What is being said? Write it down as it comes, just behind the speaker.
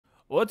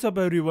What's up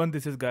everyone,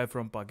 this is Guy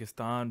from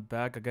Pakistan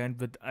back again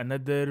with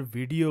another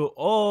video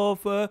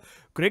of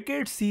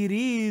cricket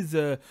series।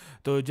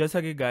 तो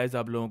जैसा कि guys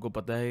आप लोगों को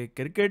पता है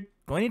क्रिकेट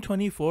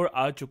 2024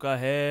 आ चुका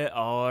है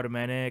और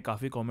मैंने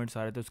काफ़ी कमेंट्स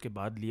आ रहे थे उसके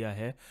बाद लिया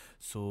है।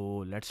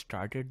 सो लेट्स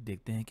स्टार्ट इट,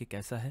 देखते हैं कि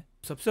कैसा है।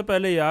 सबसे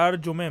पहले यार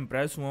जो मैं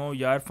इम्प्रेस हुआ हूँ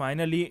यार,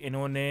 फाइनली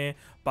इन्होंने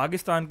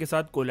पाकिस्तान के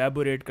साथ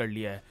कोलैबोरेट कर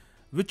लिया है,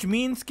 विच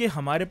मीन्स कि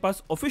हमारे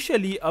पास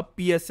ऑफिशियली अब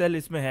PSL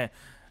इसमें है।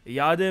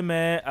 याद है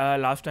मैं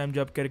लास्ट टाइम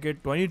जब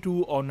क्रिकेट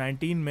 22 और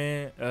 19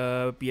 में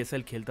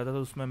PSL खेलता था तो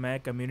उसमें मैं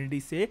कम्युनिटी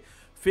से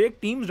फेक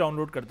टीम्स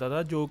डाउनलोड करता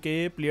था जो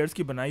कि प्लेयर्स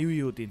की बनाई हुई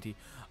होती थी।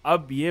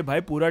 अब ये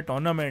भाई पूरा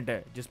टूर्नामेंट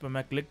है जिस पर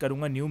मैं क्लिक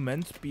करूँगा न्यू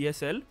मेंस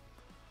PSL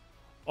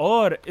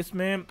और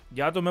इसमें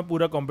या तो मैं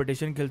पूरा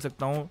कंपटीशन खेल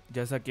सकता हूँ,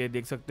 जैसा कि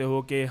देख सकते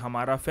हो कि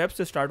हमारा फेब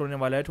से स्टार्ट होने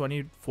वाला है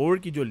 24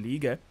 की जो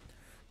लीग है,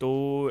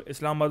 तो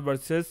इस्लामाबाद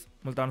वर्सेस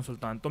मुल्तान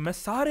सुल्तान। तो मैं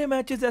सारे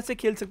मैचेस ऐसे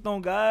खेल सकता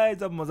हूँ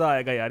गाइस, अब मज़ा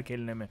आएगा यार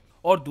खेलने में।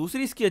 और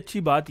दूसरी इसकी अच्छी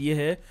बात यह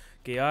है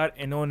कि यार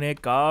इन्होंने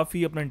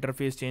काफ़ी अपना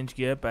इंटरफेस चेंज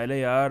किया है। पहले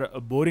यार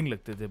बोरिंग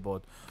लगते थे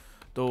बहुत,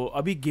 तो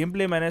अभी गेम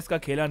प्ले मैंने इसका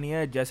खेला नहीं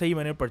है, जैसे ही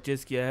मैंने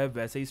परचेज़ किया है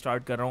वैसे ही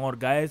स्टार्ट कर रहा हूँ। और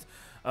गाइस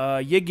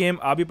ये गेम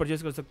आप भी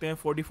परचेज़ कर सकते हैं,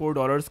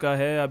 $44 का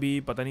है। अभी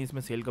पता नहीं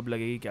इसमें सेल कब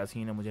लगेगी, क्या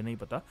सीन है मुझे नहीं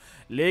पता,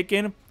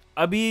 लेकिन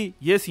अभी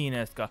ये सीन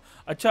है इसका।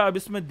 अच्छा, अब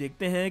इसमें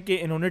देखते हैं कि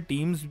इन्होंने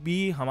टीम्स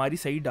भी हमारी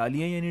सही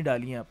डाली हैं या नहीं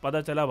डाली हैं।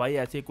 पता चला भाई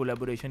ऐसे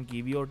कोलैबोरेशन की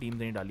हुई और टीम्स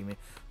नहीं डाली में।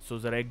 सो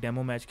ज़रा एक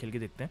डेमो मैच खेल के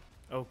देखते हैं।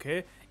 ओके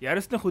यार,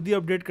 इसने खुद ही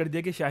अपडेट कर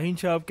दिया कि शाहीन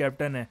शाह अब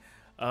कैप्टन है।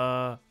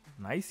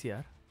 नाइस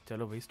यार,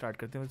 चलो भाई स्टार्ट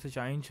करते हैं। वैसे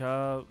शाहीन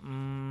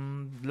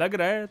शाह लग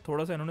रहा है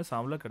थोड़ा सा इन्होंने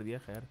सांवला कर दिया।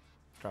 खैर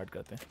स्टार्ट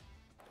करते हैं।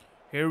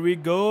 Here we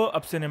go.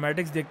 अब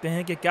सिनेमैटिक्स देखते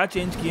हैं कि क्या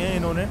चेंज किए हैं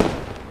इन्होंने।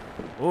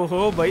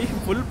 ओहो भाई,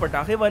 फुल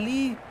पटाखे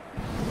वाली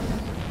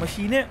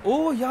मशीनें।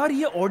 ओह यार,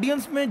 ये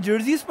ऑडियंस में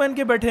जर्सीज पहन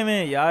के बैठे हुए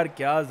हैं यार,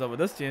 क्या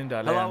जबरदस्त चेंज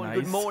डाला है। Hello and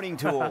good morning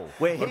to all.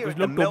 We're here कुछ at the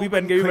लोग टोपी पहन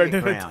Melbourne के भी बैठे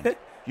Cricket हुए Ground.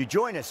 थे। You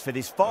join us for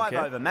this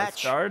five-over let's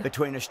match start.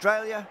 between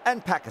Australia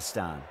and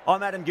Pakistan.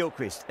 I'm Adam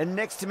Gilchrist, and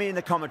next to me in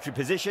the commentary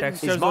position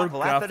Textures is और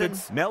Michael Atherton,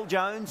 graphics Mel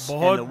Jones,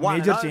 बहुत and the one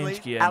major and change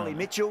only किया है Ali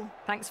इन्होंने। Mitchell.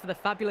 Thanks for the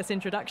fabulous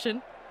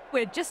introduction.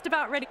 We're just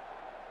about ready.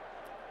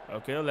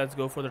 Okay,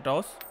 let's go for the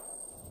toss.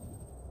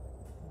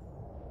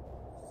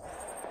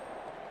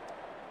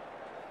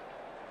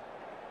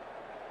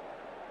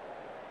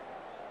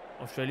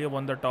 Australia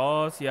won the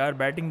toss. यार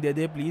batting they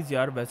they please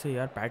यार। वैसे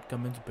यार PAT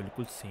Cummins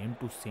बिल्कुल same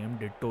to same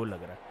ditto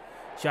लग रहा है।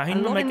 शाहीन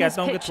में मैं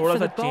कहता हूँ कि थोड़ा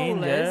सा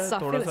चेंज है,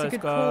 थोड़ा सा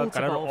इसका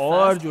कलर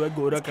और जो है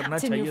गोरा करना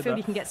चाहिए था,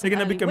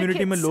 लेकिन अभी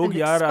कम्युनिटी में लोग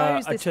यार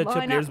अच्छे अच्छे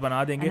प्लेयर्स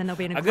बना देंगे।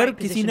 अगर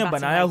किसी ने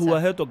बनाया हुआ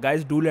है तो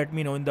guys do let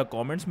me know in the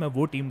comments, मैं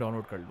वो टीम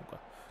डाउनलोड कर लूँगा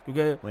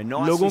क्योंकि We're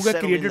लोगों nicely के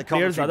settled in created the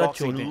players commentary ज़्यादा box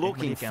अच्छे and होते हैं।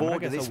 looking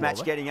forward to this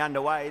match getting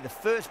underway. The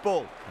first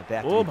ball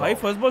about to O be भाई,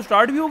 bowled. फर्स्ट बॉल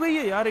स्टार्ट भी हो गई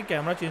है यार। एक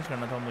कैमरा चेंज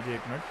करना था मुझे,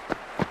 एक मिनट।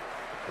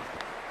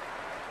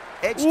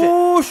 Edged it.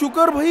 ओ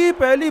शुक्र भाई,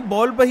 पहली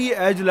बॉल पे ही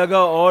एज लगा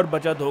और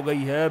बचत हो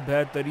गई है।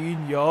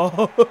 बेहतरीन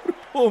यार।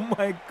 ओ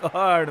माय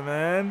गॉड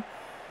मैन,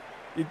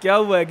 ये क्या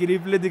हुआ है कि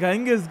रिप्ले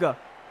दिखाएंगे इसका?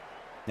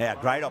 Now,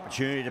 great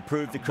opportunity to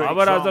prove the critics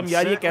Babar wrong. आजम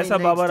यार, ये Certainly कैसा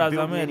needs Babar to Azam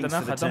build है, innings इतना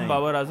for the खत्म team.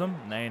 बाबर आजम?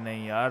 नहीं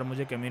नहीं यार,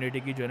 मुझे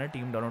कम्युनिटी की जो है ना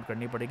टीम डाउनलोड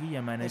करनी पड़ेगी,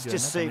 या मैंने Let's जो है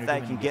just ना see if they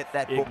community can में get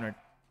that एक ball. मिनट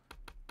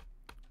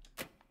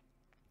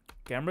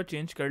कैमरा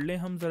चेंज कर लें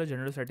हम जरा।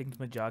 जनरल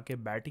सेटिंग्स में जाके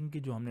बैटिंग की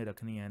जो हमने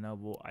रखनी है ना,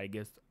 वो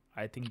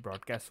आई थिंक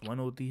ब्रॉडकास्ट 1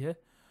 होती है।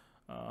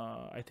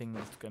 I think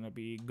it's gonna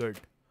be good.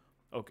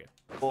 Okay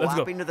Ball let's up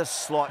go. into the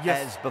slot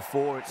Yes. as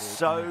before. It's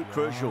so my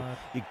crucial.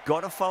 God. You've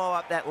got to follow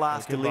up that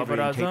last Okay, delivery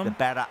Babar and keep the Azam.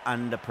 batter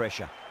under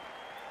pressure.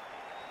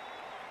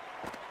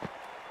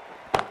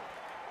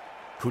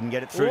 Couldn't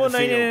get it through O the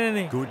नहीं field. नहीं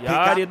नहीं Good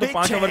यार, pick ये up. तो Big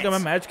 5 over का मैं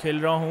chance. Match खेल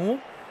रहा हूँ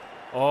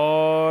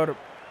और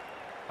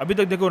अभी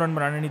तक देखो रन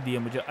बनाने नहीं दिए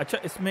मुझे। अच्छा,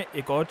 इसमें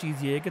एक और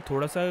चीज़ ये है कि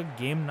थोड़ा सा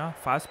गेम ना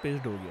फास्ट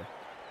पेस्ड हो गया।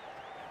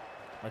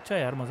 अच्छा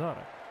यार, मज़ा आ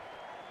रहा है।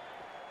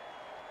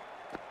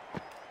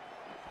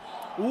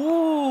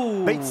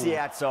 ओह Beats the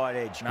outside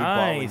edge. Good bowling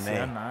nice there.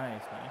 यार,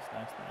 नाइस नाइस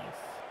नाइस नाइस।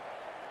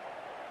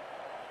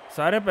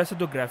 सारे पैसे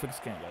तो ग्राफिक्स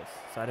के हैं गाइस,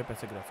 सारे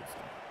पैसे ग्राफिक्स के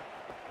हैं।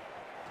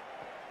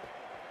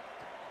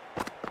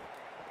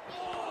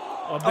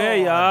 अबे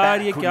Oh, यार,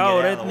 that ये couldn't क्या get हो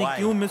रहा है? out of the इतनी way.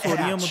 क्यों मिस हो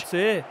रही है Ouch.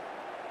 मुझसे?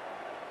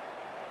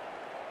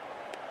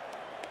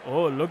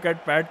 Oh, look at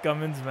Pat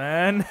Cummins,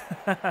 man.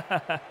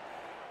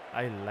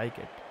 I like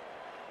it.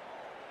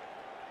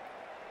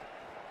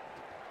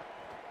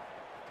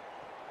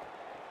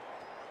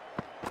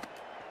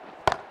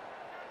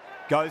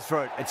 Goes for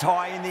it. It's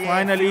high in the air.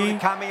 Finally, Fury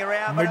coming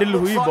around. but it middle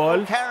looks हुई like ball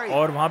we'll carry.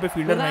 और वहाँ पे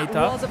fielder Well, नहीं that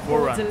था। was a 4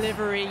 poor run.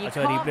 delivery. You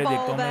अच्छा, can't replay देखता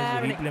bowl हूँ मैं, there,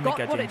 and replay it में got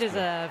क्या what it change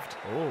किया। deserved.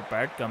 ओह,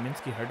 पैट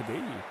कमिंस की हट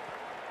गई।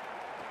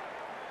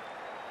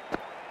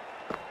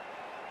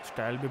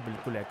 स्टाइल भी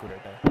बिल्कुल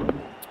एक्यूरेट है।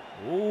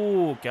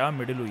 ओह, क्या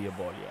मिडिल हुई है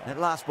बॉल यार।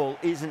 That last ball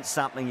isn't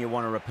something you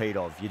want to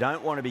repeat of. You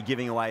don't want to be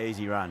giving away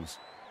easy runs.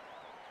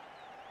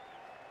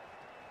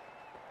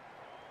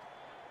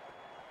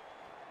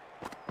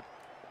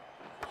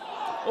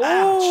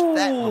 Ouch,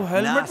 that oh, looked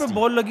helmet पे nasty.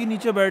 बॉल लगी,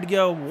 नीचे बैठ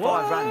गया।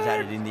 5 runs What?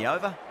 added in the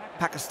over.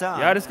 Pakistan.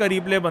 यार इसका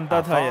replay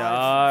बनता are था 5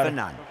 यार। for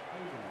none.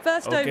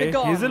 First Okay, over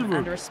gone, Hazelwood.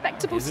 and a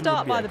respectable Hazelwood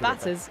start भी by the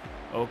accurate है. batters.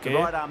 Okay. The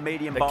right arm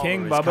medium The bowler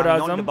King, is Babar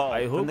coming on Azam. to bowl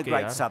I from hope the के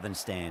Great यार. Southern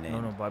stand No,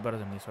 end. no, Babar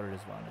Azam नहीं, sorry,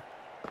 Rizwan है.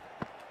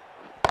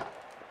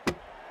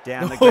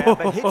 Down the ground,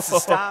 but hits the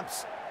stumps.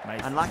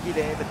 Nice. Unlucky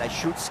there, but they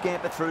should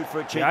scamper through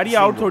for a cheap यार ये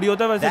out थोड़ी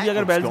होता है वैसे भी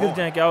अगर बैल्स गिर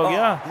जाए, क्या हो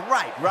गया?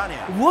 Great run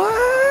out.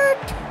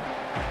 What?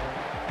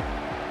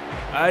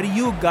 Are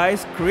you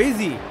guys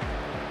crazy?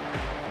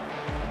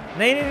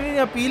 नहीं नहीं नहीं,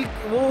 अपील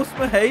वो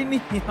उसमें है ही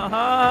नहीं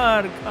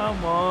यार.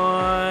 Come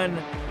on.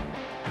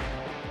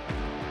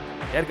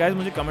 यार गाइस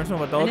मुझे कमेंट्स में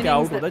बताओ क्या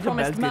आउट होता है जब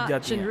बैल्स गिर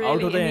जाती है.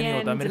 आउट होता है या नहीं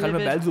होता? मेरे ख्याल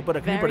में बैल्स ऊपर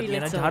रखनी पड़ती है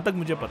ना, जहाँ तक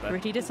मुझे पता है.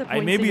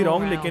 आई मे बी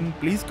रॉन्ग, लेकिन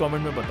प्लीज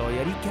कमेंट में बताओ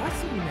यार ये क्या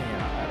सीन है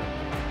यार.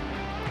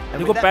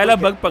 देखो पहला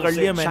बग पकड़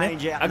लिया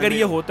मैंने. अगर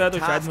ये होता है तो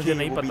शायद मुझे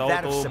नहीं पता हो,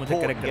 तो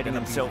मुझे करेक्ट कर देना.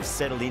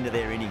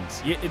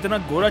 ये इतना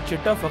गोरा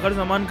चिट्टा फखर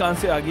जमान कहाँ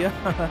से आ गया?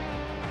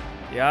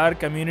 यार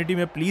कम्युनिटी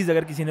में प्लीज़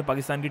अगर किसी ने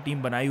पाकिस्तान की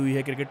टीम बनाई हुई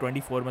है क्रिकेट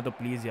 24 में तो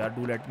प्लीज़ यार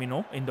do let me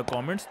know in the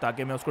comments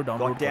ताकि मैं उसको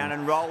डाउनलोड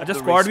करूं. अच्छा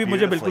स्क्वाड भी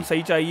मुझे बिल्कुल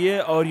सही चाहिए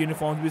और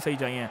यूनिफॉर्म्स भी सही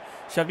चाहिए.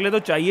 शक्लें तो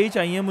चाहिए ही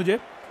चाहिए मुझे.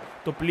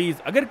 तो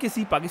प्लीज़ अगर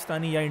किसी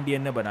पाकिस्तानी या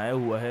इंडियन ने बनाया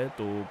हुआ है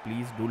तो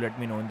please do let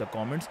me know in the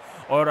comments.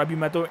 और अभी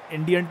मैं तो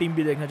इंडियन टीम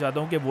भी देखना चाहता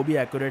हूँ कि वो भी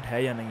एक्यूरेट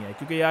है या नहीं है,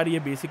 क्योंकि यार ये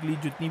बेसिकली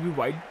जितनी भी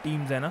वाइट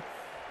टीम्स हैं ना,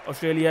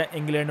 ऑस्ट्रेलिया,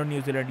 इंग्लैंड और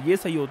न्यूजीलैंड, ये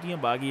सही होती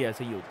हैं, बाकी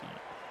ऐसे ही होती हैं.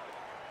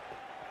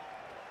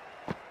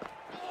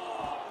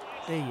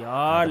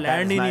 यार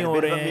लैंड ही नहीं हो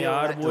रहे हैं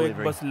यार. वो एक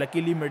बस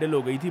लकीली मिडल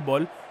हो गई थी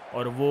बॉल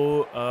और वो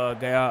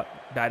गया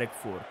डायरेक्ट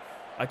 4.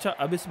 अच्छा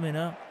अब इसमें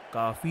ना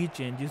काफ़ी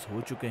चेंजेस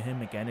हो चुके हैं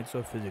मैकेनिक्स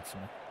और फिज़िक्स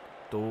में,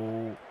 तो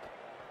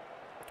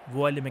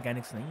वो वाले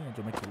मैकेनिक्स नहीं है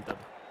जो मैं खेलता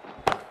था.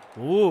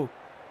 ओ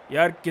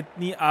यार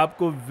कितनी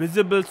आपको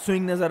विजिबल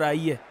स्विंग नज़र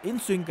आई है. इन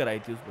स्विंग कराई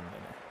थी उस बंदे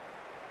ने.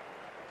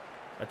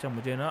 अच्छा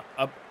मुझे ना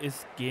अब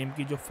इस गेम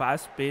की जो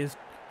फास्ट पेस्ड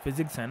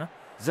फिजिक्स है ना,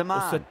 Zaman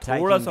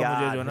taking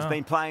guard has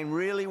been playing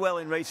really well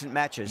in recent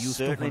matches.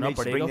 Certainly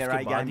needs to bring their A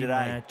game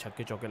today.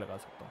 छक्के चौके लगा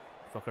सकता हूँ.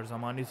 फखर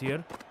Zaman is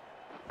here.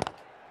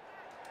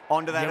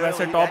 Onto that ये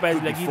वैसे टॉप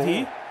एज लगी थी.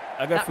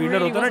 अगर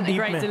फील्डर होता ना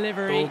डीप में तो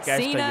कैच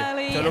चाहिए.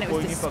 चलो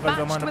कोई नहीं,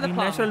 फखर जमान अपनी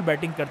नेचुरल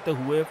बैटिंग करते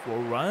हुए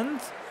 4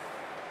 रन्स.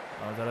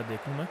 जरा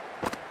देखूं मैं,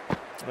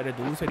 मैंने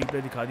दूर से रिप्ले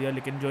दिखा दिया,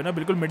 लेकिन जो है ना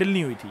बिल्कुल मिडिल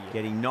नहीं हुई थी.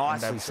 Getting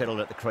nicely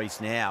settled at the crease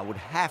now. Would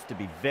have to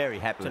be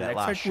very happy with that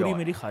last shot. पूरी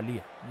मेरी खाली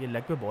है. ये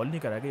लेग पे बॉल नहीं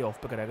कराएगा, ये ऑफ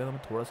पे कराएगा, तो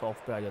मैं थोड़ा सा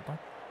ऑफ पे आ जाता हूँ.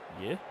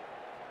 ये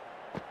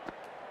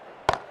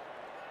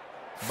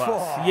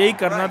बस यही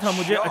करना था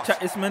मुझे. अच्छा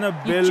इसमें ना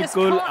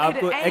बिल्कुल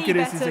आपको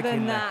एक्यूरेसी से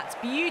खेलना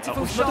है.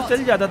 उसमें तो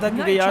चल जाता था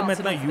क्योंकि यार मैं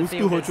इतना यूज्ड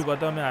टू हो चुका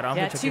था. मैं आराम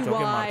से छक्के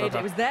चौके मारता था.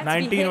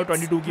 19 और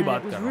 22 की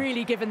बात कर रहा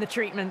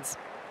हूँ.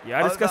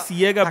 यार इसका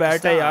सीए का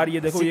बैट है यार. ये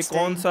देखो ये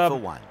कौन सा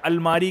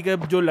अलमारी का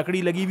जो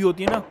लकड़ी लगी हुई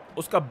होती है ना,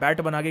 उसका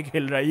बैट बना के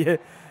खेल रहा है ये.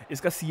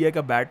 इसका सीए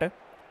का बैट है.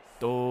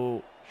 तो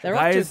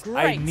गाइस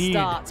आई नीड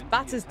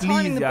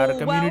प्लीज यार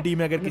कम्युनिटी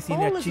में अगर किसी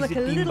ने अच्छी सी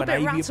टीम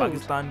बनाई हुई है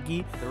पाकिस्तान की,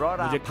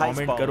 मुझे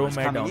कमेंट करो,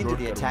 मैं डाउनलोड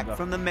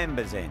करूंगा.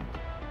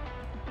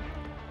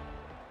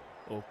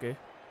 ओके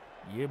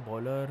ये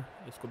बॉलर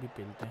इसको भी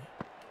पेलते हैं.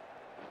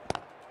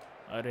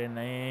 अरे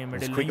नहीं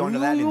मिडिल.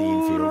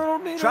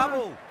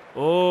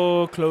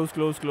 ओह close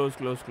close close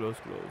close close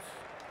close.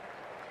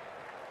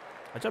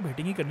 अच्छा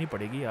बैटिंग ही करनी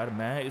पड़ेगी यार.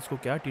 मैं इसको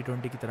क्या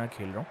T20 की तरह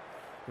खेल रहा हूँ.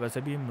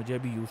 वैसे भी मुझे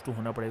अभी यूज टू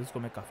होना पड़ेगा, इसको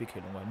मैं काफ़ी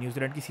खेलूंगा.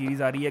 न्यूजीलैंड की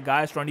सीरीज आ रही है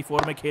गाइस,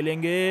 24 में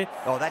खेलेंगे.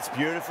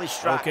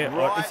 ओके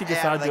और इसी के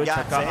साथ जो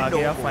छक्का आ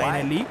गया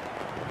finally.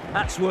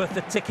 That's worth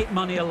the ticket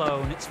money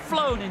alone. It's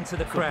flown into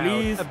the crowd.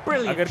 Please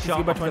अगर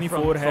किसी पर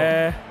 24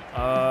 है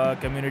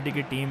कम्युनिटी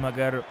की टीम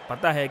अगर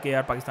पता है कि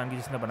यार पाकिस्तान की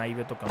जिसने बनाई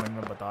हुई है तो कमेंट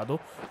में बता दो,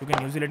 क्योंकि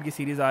न्यूजीलैंड की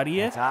सीरीज आ रही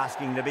है.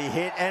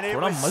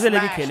 थोड़ा मजे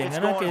लेके खेलेंगे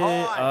ना कि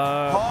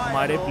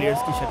हमारे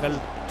प्लेयर्स की शक्ल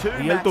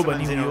रियल तो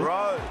बनी हुई हो.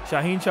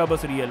 शाहीन शाह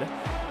बस रियल है.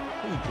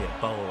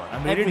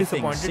 मेरी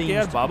डिसअपॉइंटेड कि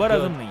यार बाबर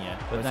आजम नहीं है.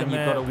 वैसे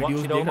मैं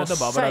वीडियोस देख रहा था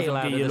बाबर आजम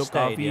के, ये लोग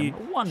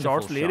काफ़ी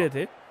शॉट्स ले रहे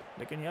थे,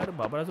 लेकिन यार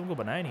बाबर आजम को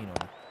बनाया नहीं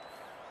इन्होंने.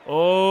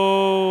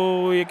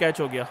 ओह ये कैच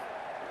हो गया.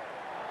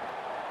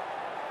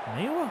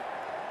 नहीं हुआ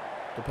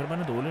तो फिर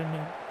मैंने 2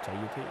 लेने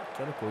चाहिए थे.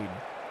 चलो कोई नहीं.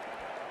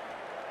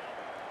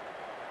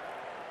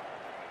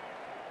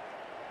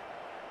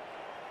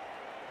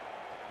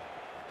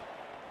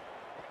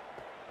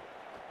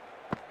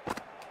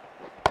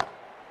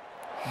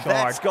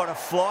 That's got a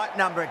flight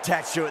number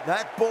attached to it.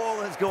 That ball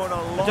has gone a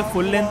long way. अच्छा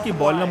फुल लेंथ की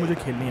बॉल ना मुझे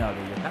खेलनी आ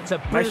गई है.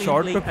 मैं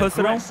शॉट पे फंस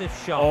रहा हूँ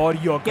और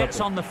यॉर्कर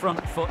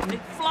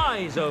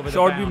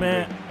शॉट भी मैं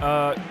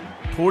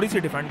थोड़ी सी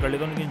डिफेंड कर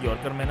लेता हूँ, लेकिन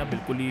यॉर्कर में ना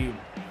बिल्कुल ही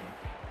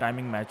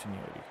टाइमिंग मैच नहीं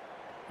हो रही.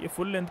 ये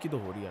फुल लेंथ की तो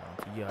हो रही है आराम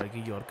से. ये आ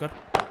गई यॉर्कर.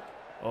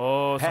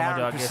 ओह समझ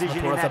आ गया.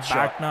 इसमें थोड़ा सा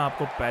बैट ना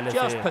आपको पहले से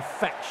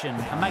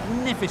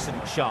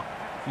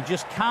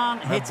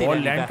बॉल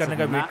लैंड करने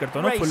का वेट करता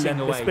हूँ ना फुल लेंथ,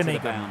 इस पे नहीं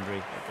करना.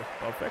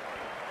 परफेक्ट.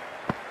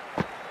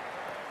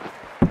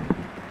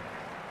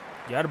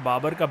 यार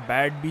बाबर का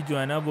बैट भी जो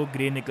है ना वो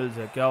ग्रे निकल्स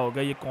है. क्या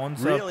होगा ये कौन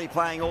सा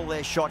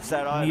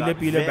नीले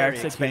पीले बैट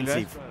से खेल रहा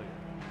है.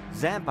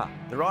 Zampa,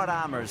 the right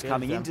armour is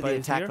coming into the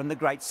attack from the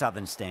Great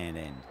Southern stand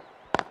end.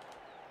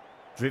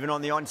 Driven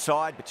on the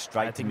onside, but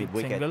straight to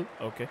mid-wicket. Single.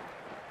 Okay.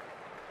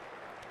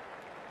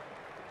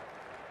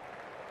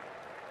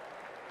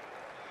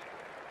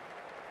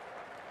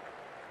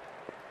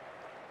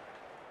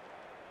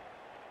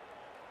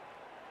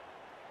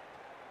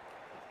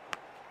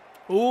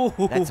 Ooh.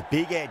 That's a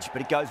big edge,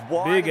 but it goes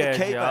wide of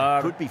the keeper.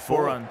 Could be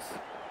 4 runs.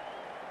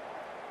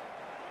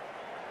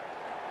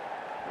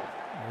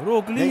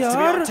 रोक ली Needs to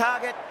be यार. on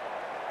target.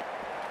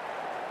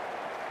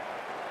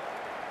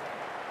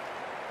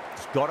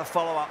 Just got to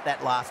follow up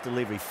that last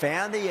delivery.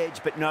 Found the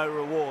edge, but no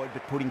reward,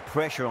 but putting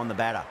pressure on the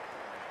batter.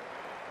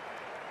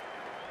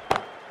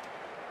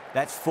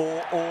 That's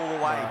 4 all the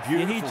way.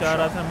 Beautiful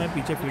shot.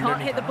 You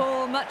can't hit the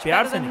ball much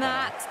better than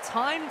that.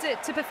 Timed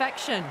it to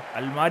perfection.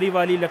 अलमारी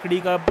वाली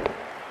लकड़ी का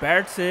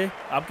bat से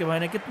आपके भाई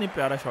ने कितनी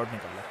प्यारा शॉट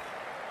निकाला.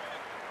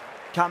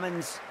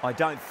 Cummins, I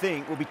don't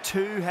think, will be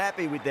too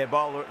happy with their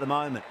bowler at the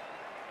moment.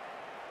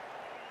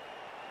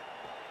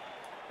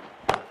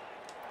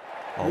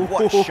 Oh,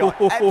 what a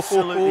shot.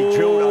 Absolutely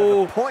drilled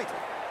over point,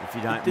 if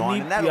you don't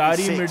mind. And that'll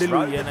be 6.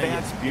 Rode the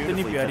bounce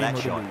beautifully for that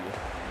shot.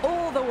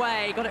 All the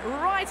way. Got it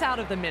right out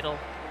of the middle.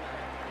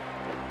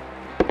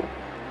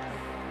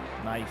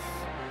 Nice.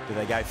 Do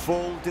they go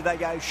full? Do they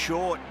go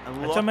short?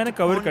 अच्छा मैंने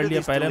cover कर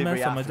लिया. पहले मैं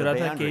समझ रहा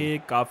था कि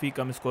काफी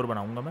कम स्कोर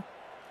बनाऊंगा मैं.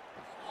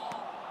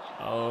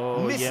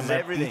 ये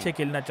मैं पीछे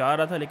खेलना चाह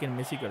रहा था लेकिन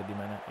मिस ही कर दी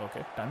मैंने.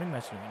 ओके, टाइमिंग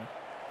मैच नहीं है.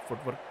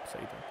 फुटवर्क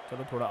सही था.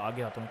 चलो थोड़ा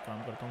आगे आता हूँ, काम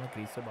करता हूँ, मैं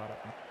क्रीज से बाहर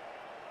आता हूँ.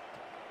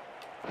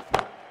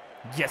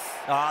 Yes.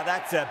 Oh,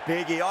 that's a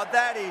biggie. Oh,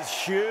 that is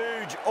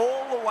huge.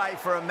 All the way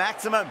for a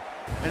maximum.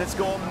 And it's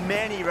gone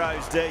many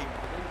rows deep.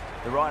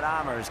 The right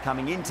armour is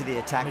coming into the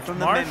attack from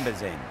the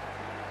members' end.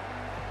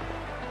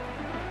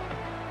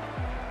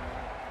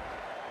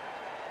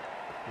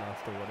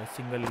 Last over है,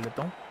 single ले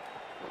लेता हूँ.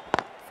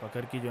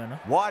 फकर की जो है ना.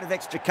 Wide of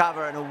extra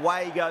cover and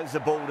away goes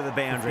the ball to the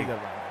boundary.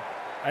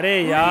 अरे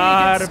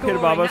यार फिर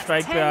बाबर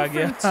स्ट्राइक पे आ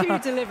गया. अच्छा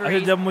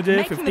जब मुझे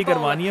 50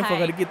 करवानी है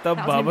फकर की तब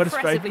बाबर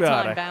स्ट्राइक पे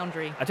आ रहा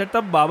है. अच्छा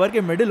तब बाबर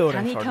के मिडिल हो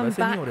रहे हैं शॉट,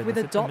 वैसे नहीं हो रहे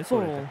थे, तो मिस हो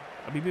रहे थे.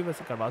 अभी भी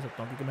वैसे करवा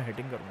सकता हूँ क्योंकि मैं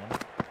हिटिंग करूँगा ना.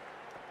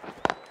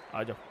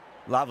 आ जाओ.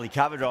 Lovely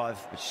cover drive,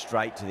 but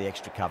straight to the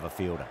extra cover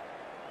fielder.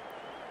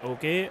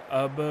 Okay,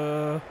 अब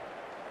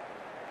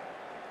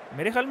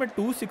मेरे ख्याल में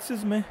 2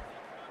 6s में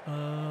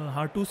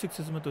हाँ 2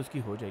 6s में तो इसकी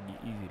हो जाएगी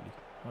इजीली.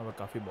 अब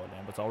काफ़ी बॉल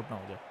हैं, बस आउट ना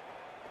हो जाए.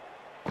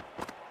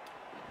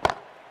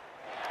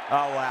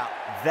 Oh wow,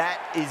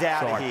 that is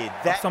out of here.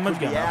 That could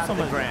be out of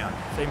the ground.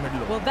 सही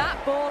middle. Well,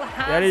 that ball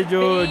has यार ये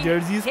जो been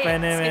jerseys hit.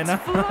 पहने हुए हैं ना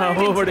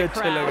वो बड़े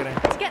अच्छे लग रहे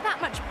हैं. To get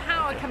that much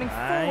power coming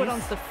forward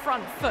onto the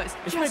front foot.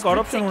 इसमें एक और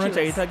ऑप्शन होना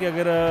चाहिए था कि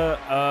अगर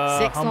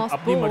हम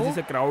अपनी मर्जी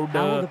से क्राउड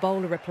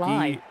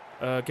की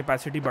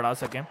कैपेसिटी बढ़ा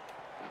सकें,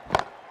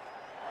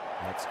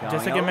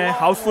 जैसे कि मैं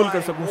हाउसफुल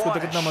कर सकूं उसको, तो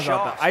कितना मजा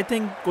आता. आई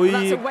थिंक कोई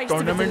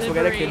टूर्नामेंट्स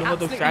वगैरह खेलूंगा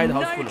तो शायद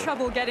हाउसफुल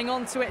हो. ओके,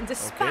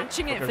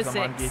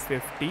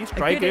 50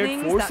 स्ट्राइक रेट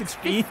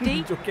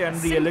 416 जो कि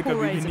अनरियल है,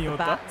 कभी भी नहीं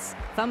होता.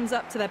 Thumbs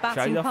up to their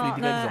batting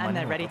partner and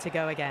they're ready to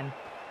go again.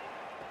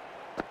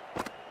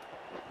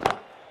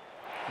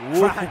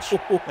 Crunch.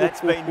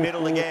 That's been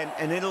middle again,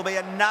 and it'll be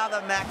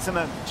another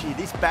maximum. Gee,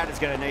 this batter's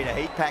going to need a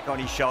heat pack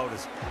on his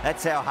shoulders.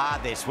 That's how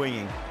hard they're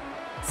swinging.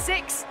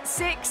 6,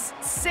 6,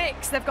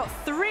 6. They've got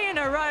 3 in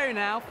a row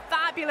now.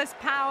 Fabulous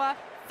power,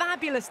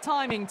 fabulous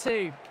timing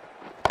too.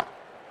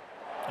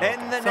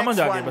 समझ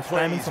आ गया, बस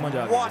timing समझ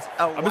आ गया.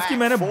 अब इसकी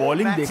मैंने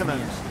bowling देखनी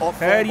है.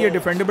 खैर ये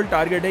डिफेंडेबल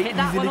टारगेट है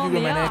इजीली क्योंकि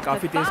मैंने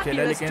काफ़ी तेज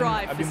खेला, लेकिन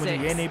अभी मुझे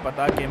ये नहीं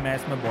पता कि मैं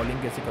इसमें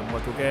बॉलिंग कैसे करूँगा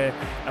क्योंकि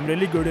I am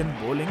really good in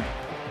bowling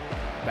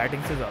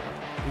batting से ज़्यादा,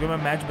 क्योंकि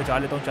मैं मैच बचा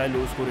लेता हूँ चाहे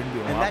लो स्कोरिंग भी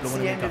हो. आप लोगों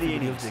ने काफ़ी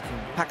वीडियोस देखी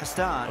होंगी.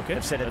 Pakistan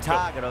have set a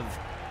target of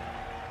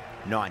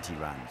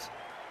 90 runs.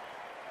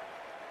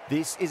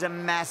 This is a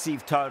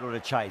massive total to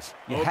chase.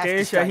 You have to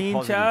stay Shaheen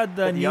Shah, positive,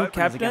 the new openers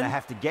captain, are going to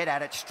have to get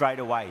at it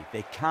straight away.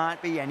 There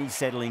can't be any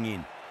settling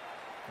in.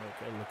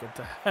 Okay, look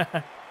at that.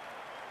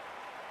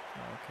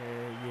 Okay,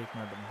 ये एक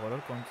minute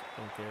bowler कौन सा?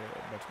 Okay,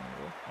 batsman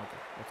को. Okay,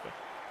 let's go.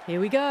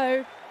 Here we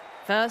go.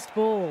 First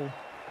ball.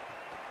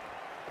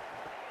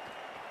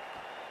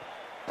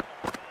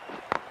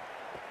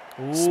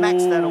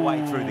 Smacks that away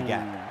through the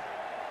gap.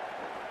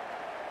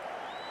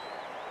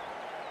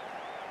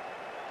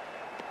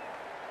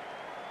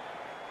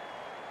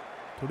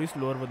 थोड़ी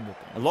slower बन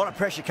देते हैं. A lot of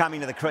pressure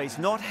coming to the crease.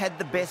 Not had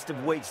the best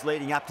of weeks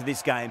leading up to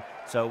this game,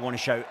 so I want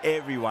to show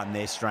everyone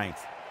their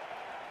strength.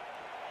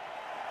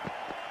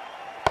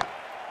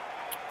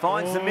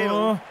 Finds the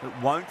middle, but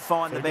won't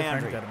find the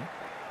boundary.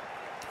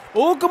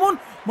 Oh, come on,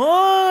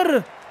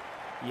 मार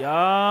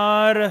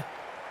यार.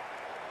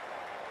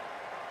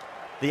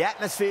 The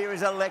atmosphere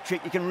is electric.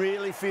 You can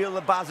really feel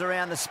the buzz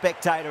around the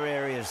spectator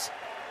areas.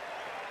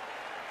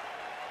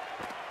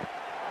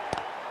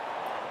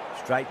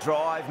 Straight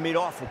drive,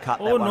 mid-off will cut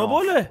that one no off.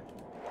 ball है.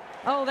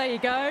 Oh, there you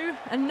go.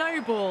 A no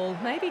ball.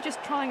 Maybe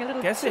just trying a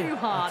little too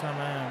hard.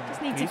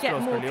 Just need to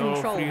get more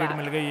control free back. hit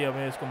मिल गई, अब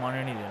इसको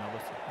मारने नहीं देना,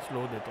 बस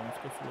slow देता हूँ,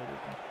 इसको स्लो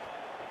देता हूँ.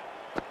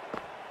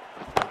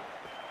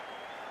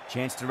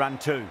 Chance to run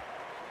 2.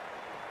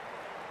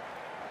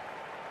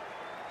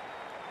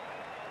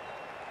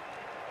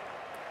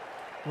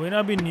 वही ना,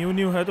 अभी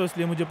न्यू है तो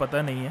इसलिए मुझे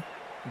पता नहीं है,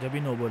 जब भी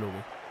नो बॉल हो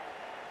गई।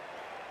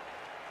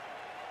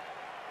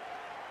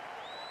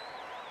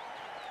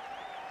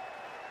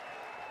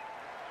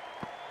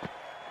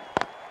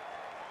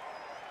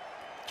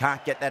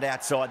 Can't get that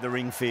outside the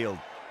ring field.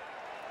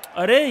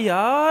 अरे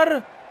यार,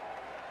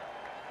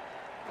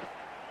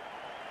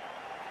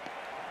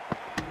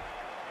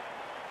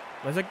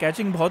 वैसे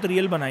कैचिंग बहुत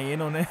रियल बनाई है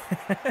इन्होंने।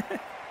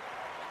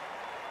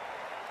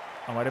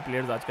 हमारे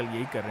प्लेयर्स आजकल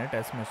यही कर रहे हैं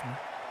टेस्ट मैच में।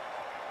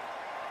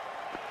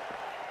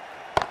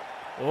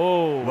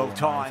 ओह Well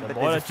timed, but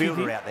ball there's a अच्छी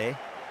fielder थी। out there.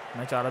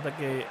 मैं चाह रहा था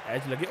कि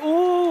एज लगे।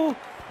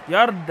 ओह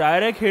यार,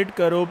 डायरेक्ट हिट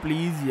करो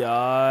प्लीज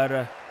यार,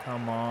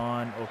 कम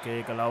ऑन।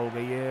 ओके, कला हो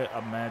गई है,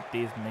 अब मैं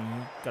तेज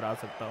नहीं करा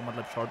सकता,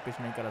 मतलब शॉर्ट पिच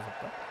नहीं करा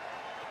सकता,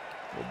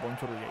 वो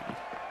बाउंसर हो जाएगी।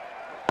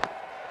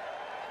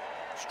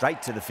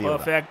 Straight to the fielder.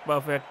 Perfect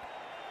perfect.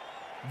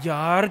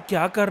 यार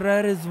क्या कर रहा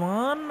है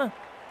रिजवान?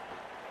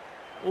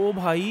 ओ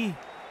भाई,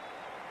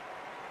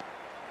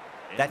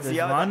 That's the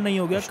रिजवान over. नहीं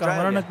हो गया,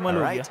 कामरान Australia अकमल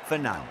हो are गया। 8 for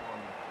none.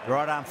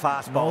 Right arm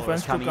fast no bowler offence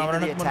is to coming into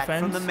Kamran the Akmal attack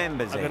from the fans,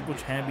 members अगर end.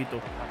 कुछ हैं भी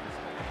तो।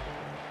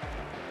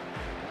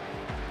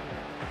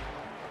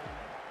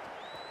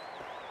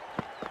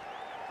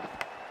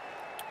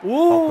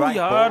 ओह great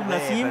यार, ball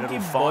there, नसीम but की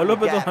it'll find बॉलों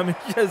the पे तो gap.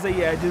 हमेशा से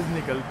ही एजेस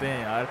निकलते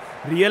हैं यार,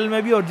 रियल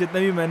में भी और जितने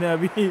भी मैंने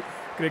अभी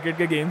क्रिकेट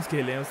के गेम्स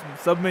खेले हैं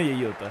सब में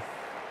यही होता है।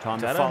 Time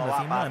to Jara follow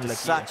Naseem up after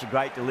unlucky such a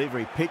great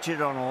delivery. Pitch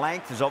it on a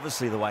length is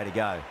obviously the way to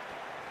go.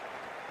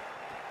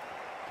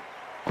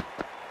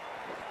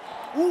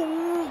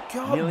 ओह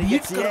क्या Nearly बीट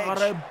gets the करा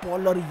रहा है edge.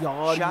 बॉलर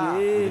यार, Sharp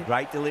with a ये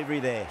great delivery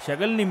there.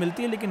 शक्ल नहीं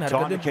मिलती है लेकिन Time to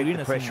हरकतें keep पूरी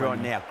the नसीम pressure on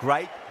वाली हैं। now.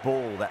 Great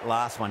ball, that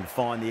last one, to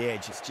find the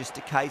edge. It's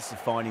just a case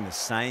of finding the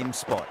same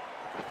spot.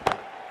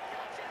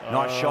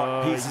 Nice shot,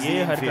 pierces the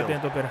ये infield.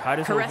 हरकतें तो फिर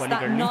हारिस रऊफ Caressed वाली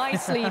that करनी।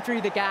 nicely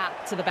through the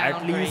gap to the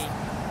boundary.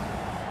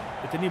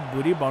 इतनी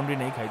बुरी boundary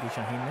नहीं खाई थी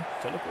शाहीन ने।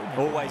 चलो कोई नहीं।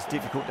 Always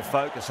difficult to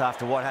focus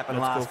after what happened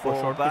Let's go last for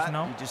ball, short pitch but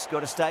now. you just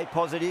got to stay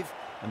positive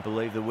and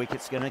believe the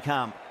wicket's going to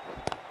come.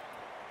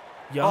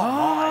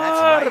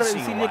 यार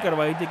racing इसीलिए away.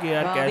 करवाई थी कि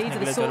यार Well, catch these are the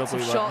निकले, चलो sorts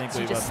कोई of बात नहीं, shots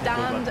कोई you just बात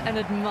नहीं, कोई stand बात and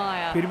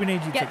admire. फिर भी नहीं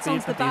जीत Gets सकते,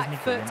 onto the इतना तेज back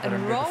नहीं foot खेलेंगे, and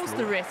run rate rolls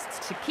the slow. wrists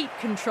to keep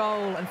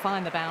control and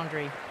find the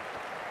boundary.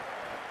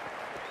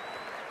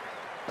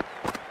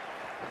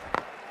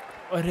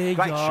 अरे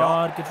Great यार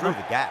shot कितना through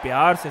the gap.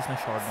 प्यार से इसने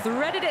शॉट मारा।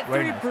 Threaded it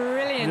Very through nice.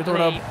 brilliantly.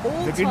 थोड़ा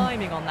All wicket-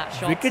 timing on that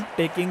shot. Wicket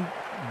taking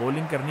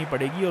bowling करनी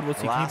पड़ेगी और वो The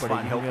सीखनी last one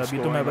पड़ेगी, helped क्योंकि the अभी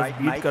तो मैं scoring बस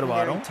rate, बीट making करवा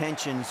their रहा हूँ।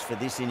 intentions for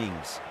this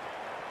innings.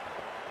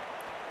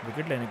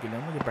 Wicket लेने के लिए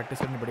मुझे प्रैक्टिस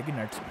करनी पड़ेगी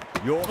नेट्स में।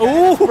 Yorker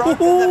has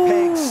broken the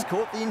pegs,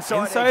 caught the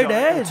inside Inside edge on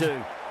it edge. too.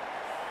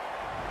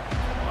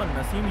 और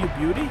Naseem you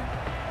beauty.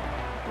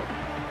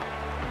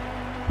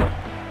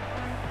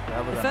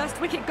 The first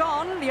wicket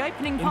gone. The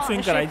opening In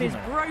swing कराई partnership थी is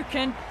मैं।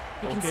 broken.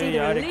 You can Okay, see the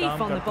यार, एक relief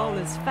काम on the करता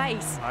bowler's हूँ,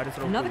 face. Haris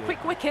Rauf Another को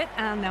quick wicket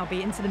and they'll be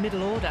into the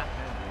middle order.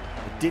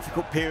 A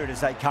difficult period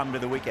as they come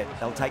to the wicket.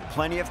 They'll take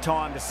plenty of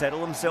time to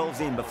settle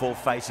themselves in before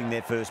facing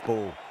their first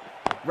ball.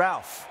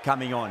 Ralph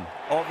coming on,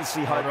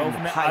 obviously hoping Rauf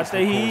the ने pace आते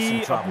will he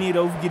cause some अपनी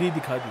trouble. रऊफगिरी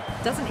दिखा दी।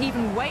 Doesn't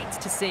even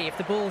wait to see if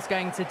the ball's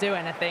going to do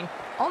anything.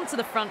 Onto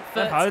the front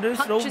foot, Haris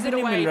Rauf punches भी it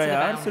नहीं away mill to रहा the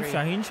यार, सिर्फ boundary.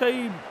 Shaheen Shah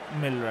ही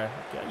मिल रहा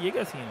है क्या? ये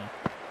क्या सीन है?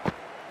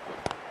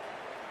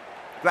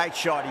 Great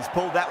shot, he's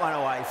pulled that one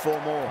away, 4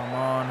 more. Come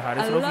on,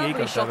 Haris A Rauf यही lovely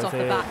करता है shot off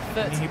the वैसे, back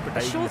foot. इतनी ही A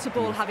पिटाई की shorter लगती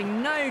ball है। having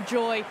no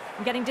joy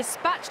and getting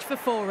dispatched for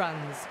 4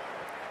 runs.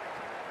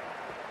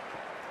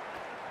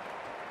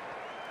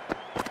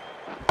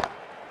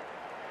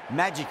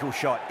 Magical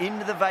shot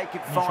into the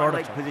vacant shot fine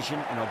leg अच्छा।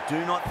 position, and I do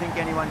not think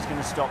anyone's going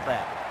to stop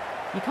that.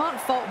 You can't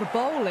fault the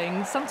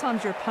bowling.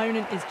 Sometimes your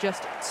opponent is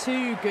just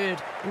too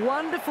good.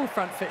 Wonderful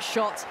front foot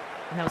shot,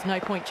 and there was no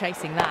point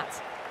chasing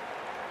that.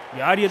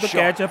 यार ये तो Shot,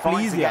 catch है finds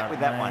please the gap यार। with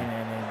that नहीं one.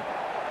 नहीं नहीं,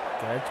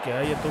 catch क्या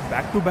है ये? तो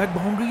back to back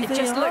boundaries It है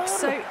just यार। looks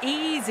so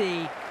easy.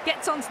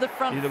 Gets onto the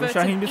front ये देखो foot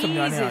शाहीन and भी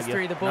समझाने आ eases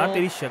through the गया ना, ball.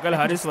 तेरी शक्ल I can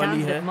Haris just stand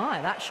वाली and है,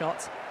 admire that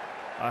shot.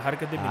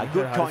 हरकतें भी नहीं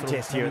Good कर, हारिस रऊफ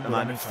contest ने here भी at the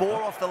बुरा moment. नहीं 4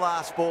 खाता। off the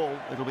last ball.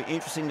 It'll be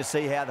interesting to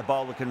see how the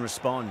bowler can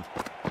respond.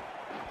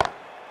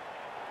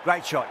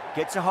 Great shot.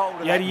 Gets a hold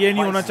of यार that. ये and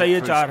नहीं होना places it चाहिए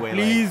through चार, square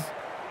please.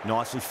 leg.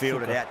 Nicely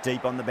fielded शुक्र। out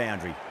deep on the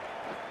boundary.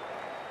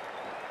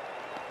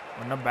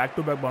 वरना back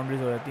to back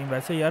boundaries हो जाती हैं।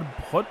 वैसे यार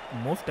बहुत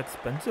मोस्ट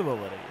एक्सपेंसिव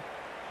ओवर है ये।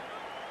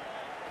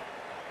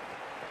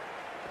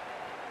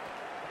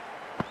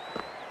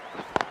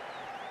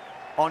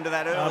 Onto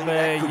that early. अबे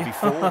That could be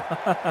 4.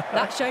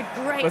 That showed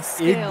great बस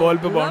skill. एक बॉल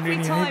पे बाउंड्री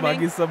Lovely नहीं आई, बाकी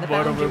timing. सब The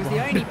बॉलों पे boundary was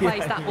the only boundary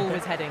place that I ball है।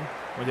 was heading.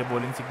 मुझे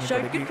बॉलिंग सीखनी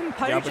Showed पड़ेगी, good या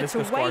composure फिर इसको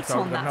to squad wait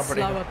out on करना that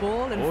पड़ेगा। slower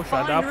ball and O find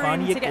Shadab room Khan,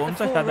 ये to get कौन the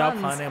सा 4 शादाब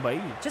runs. खान है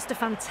भाई? Just a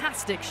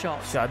fantastic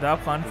shot.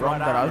 Shadab Khan from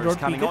Right दराज armour is road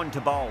coming cricket. on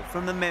to bowl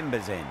from the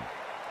members end.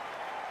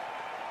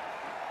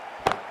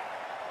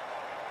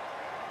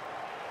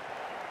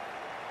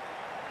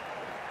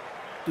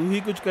 तू ही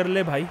कुछ कर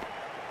ले भाई,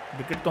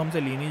 विकेट तो हमसे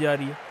ली नहीं जा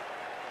रही है।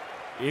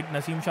 एक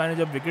नसीम शाह ने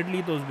जब विकेट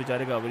ली तो उस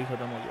बेचारे का ओवर ही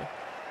खत्म हो गया।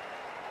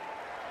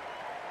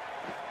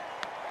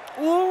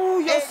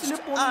 ओह यार, It's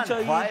स्लिप होनी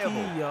चाहिए unplayable.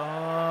 थी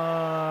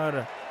यार।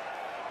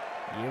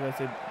 ये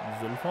वैसे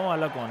जुल्फों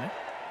वाला कौन है?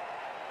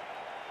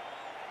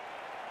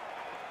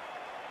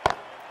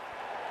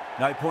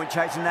 No point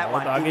chasing that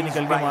one. आगे It is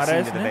निकल के मारा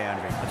है racing to the इसने।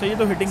 boundary. अच्छा ये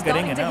तो हिटिंग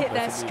करेंगे Starting to ना hit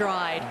their possibly।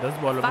 stride.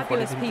 10 बॉलों पे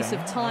Fabulous 43 piece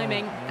of चाहिए।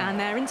 timing, and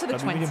they're into the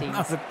कभी भी नहीं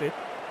बना 20s. सकते।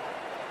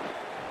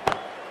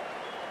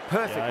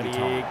 Perfectly यार ये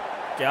timed.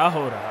 क्या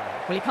हो रहा है?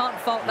 Well, you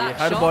can't fault ये that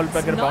हर shot. बॉल पे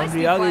अगर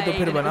बाउंड्री आ गई तो Nicely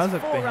फिर played, बना and it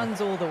was सकते 4 हैं।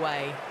 runs all the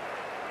way.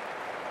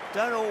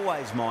 Don't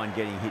always mind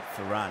getting hit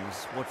for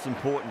runs. What's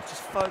important is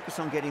just focus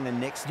on getting the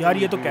next यार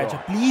ये तो delivery कैच है,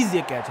 right. प्लीज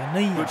ये कैच है,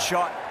 नहीं Good यार।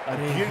 shot. A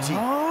अरे beauty.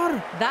 यार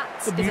That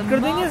तो is beat a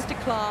कर देंगे?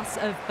 masterclass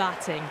of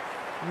batting.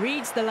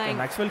 Reads the length,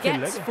 Maxwell खेल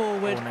gets रहा है क्या?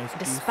 forward, Oh, nice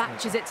piece.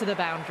 dispatches it to the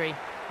boundary.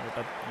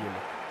 बेटा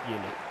ये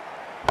ले।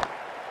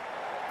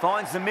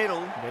 Finds the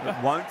middle, देखा?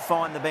 but won't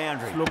find the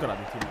boundary. Slow करा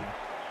दी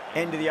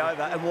थी। End of the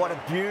over, and what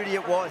a beauty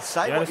it was.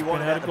 Say यार what you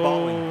want spinner about the को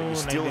bowling, but you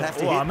नहीं still they- have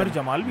to O, hit Aamir them.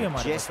 Jamal भी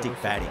हमारे पास है, Majestic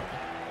चलो, batting.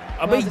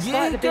 अबे Well, ये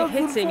despite the क्या big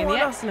hitting and the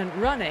वाला? excellent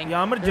running, ये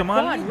आमिर the जमाल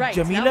required नहीं, rate's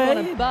जमीला now है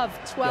gone ये। above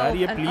 12 यार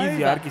ये and प्लीज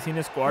over. यार किसी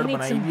ने स्क्वाड We need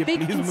बनाई some हुई है, big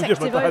प्लीज मुझे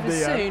consecutive बता दे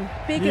overs यार। soon,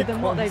 bigger ये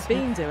than what कौन they've C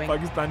been doing.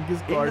 Pakistan की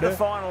Into स्क्वाड the है।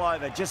 final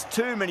over, just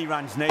too many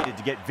runs needed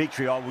to get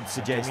victory, I would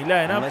suggest. Jamila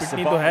है ना, Unless the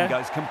पिटनी तो है। bowling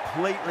goes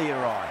completely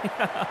awry.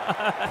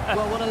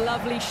 Well, what a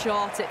lovely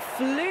shot. It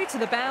flew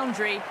to the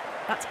boundary.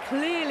 That's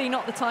clearly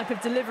not the type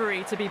of delivery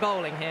to be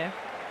bowling here.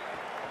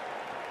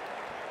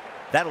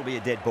 That'll be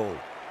a dead ball.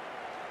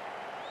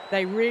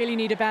 They really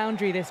need a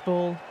boundary, this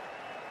ball.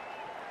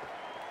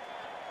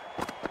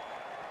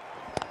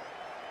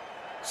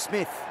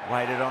 Smith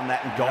waited on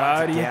that and guided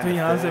यार it ये down तो the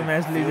यहाँ से third.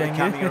 Match ले Fielder जाएंगे।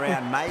 coming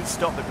around may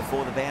stop it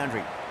before the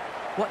boundary.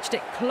 Watched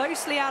it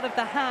closely out of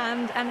the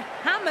hand and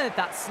hammered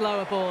that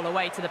slower ball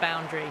away to the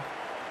boundary.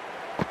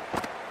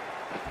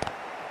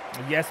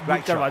 Yes Great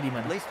beat करवा shot. The At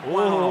मैंने। least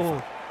one ओह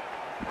off.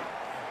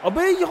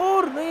 अबे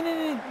यार नहीं नहीं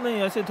नहीं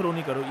नहीं ऐसे throw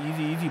नहीं करो,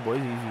 easy easy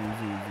boys, easy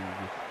easy easy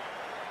easy.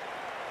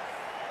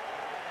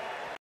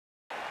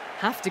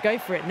 Have to go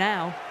for it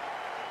now.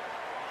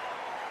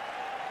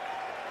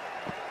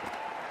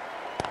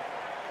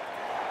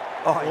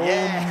 Oh,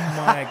 yeah.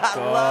 my Loved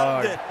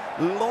God. it.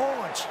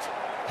 Launched.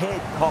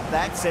 Head pop,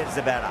 that says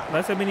the batter.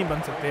 वैसे भी नहीं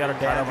बन सकते यार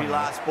 18 Boundary बन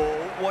last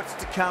ball. What's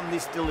to come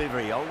this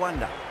delivery? I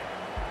wonder.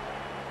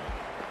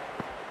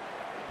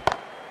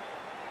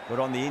 Got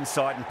on the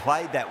inside and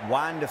played that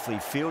wonderfully.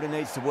 Fielder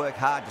needs to work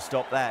hard to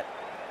stop that.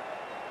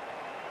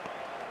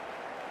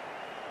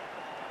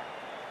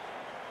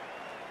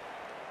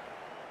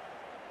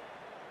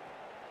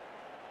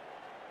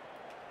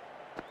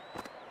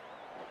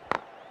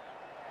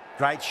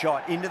 Great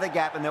shot into the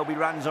gap, and there'll be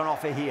runs on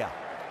offer here.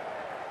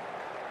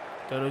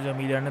 चलो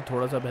जमीलिया ने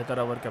थोड़ा सा बेहतर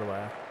over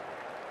करवाया।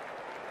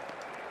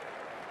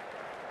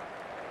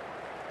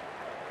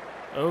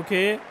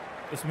 Okay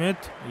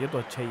Smith ये तो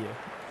अच्छा ही है।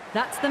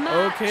 That's the match.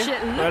 Okay, It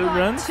looked 12 like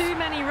runs. too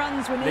many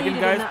runs were लेकिन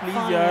needed guys in that please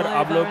final यार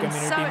आप over, लोग and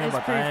कम्युनिटी so में it has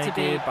बताएं proved to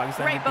कि be.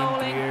 पाकिस्तान की Great टीम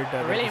bowling, क्रिएट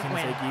अगर brilliant किसी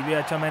ने सही win. की भी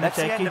अच्छा मैंने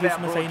That's the चेक की end of our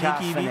जिसमें सही नहीं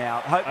broadcast की for भी। now.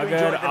 Hope you अगर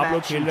enjoyed the आप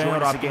लोग match खेल and रहे हैं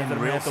join और us आपकी again नज़र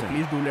में है real तो soon.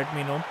 Please do let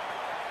me know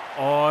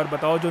और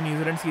बताओ जो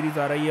न्यूजीलैंड सीरीज़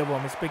आ रही है वो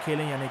हम इस पे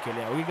खेलें या नहीं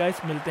खेलें। ओके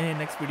गाइस मिलते हैं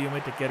नेक्स्ट वीडियो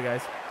में। टेक केयर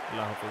गाइस,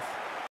 अल्लाह हाफिज़।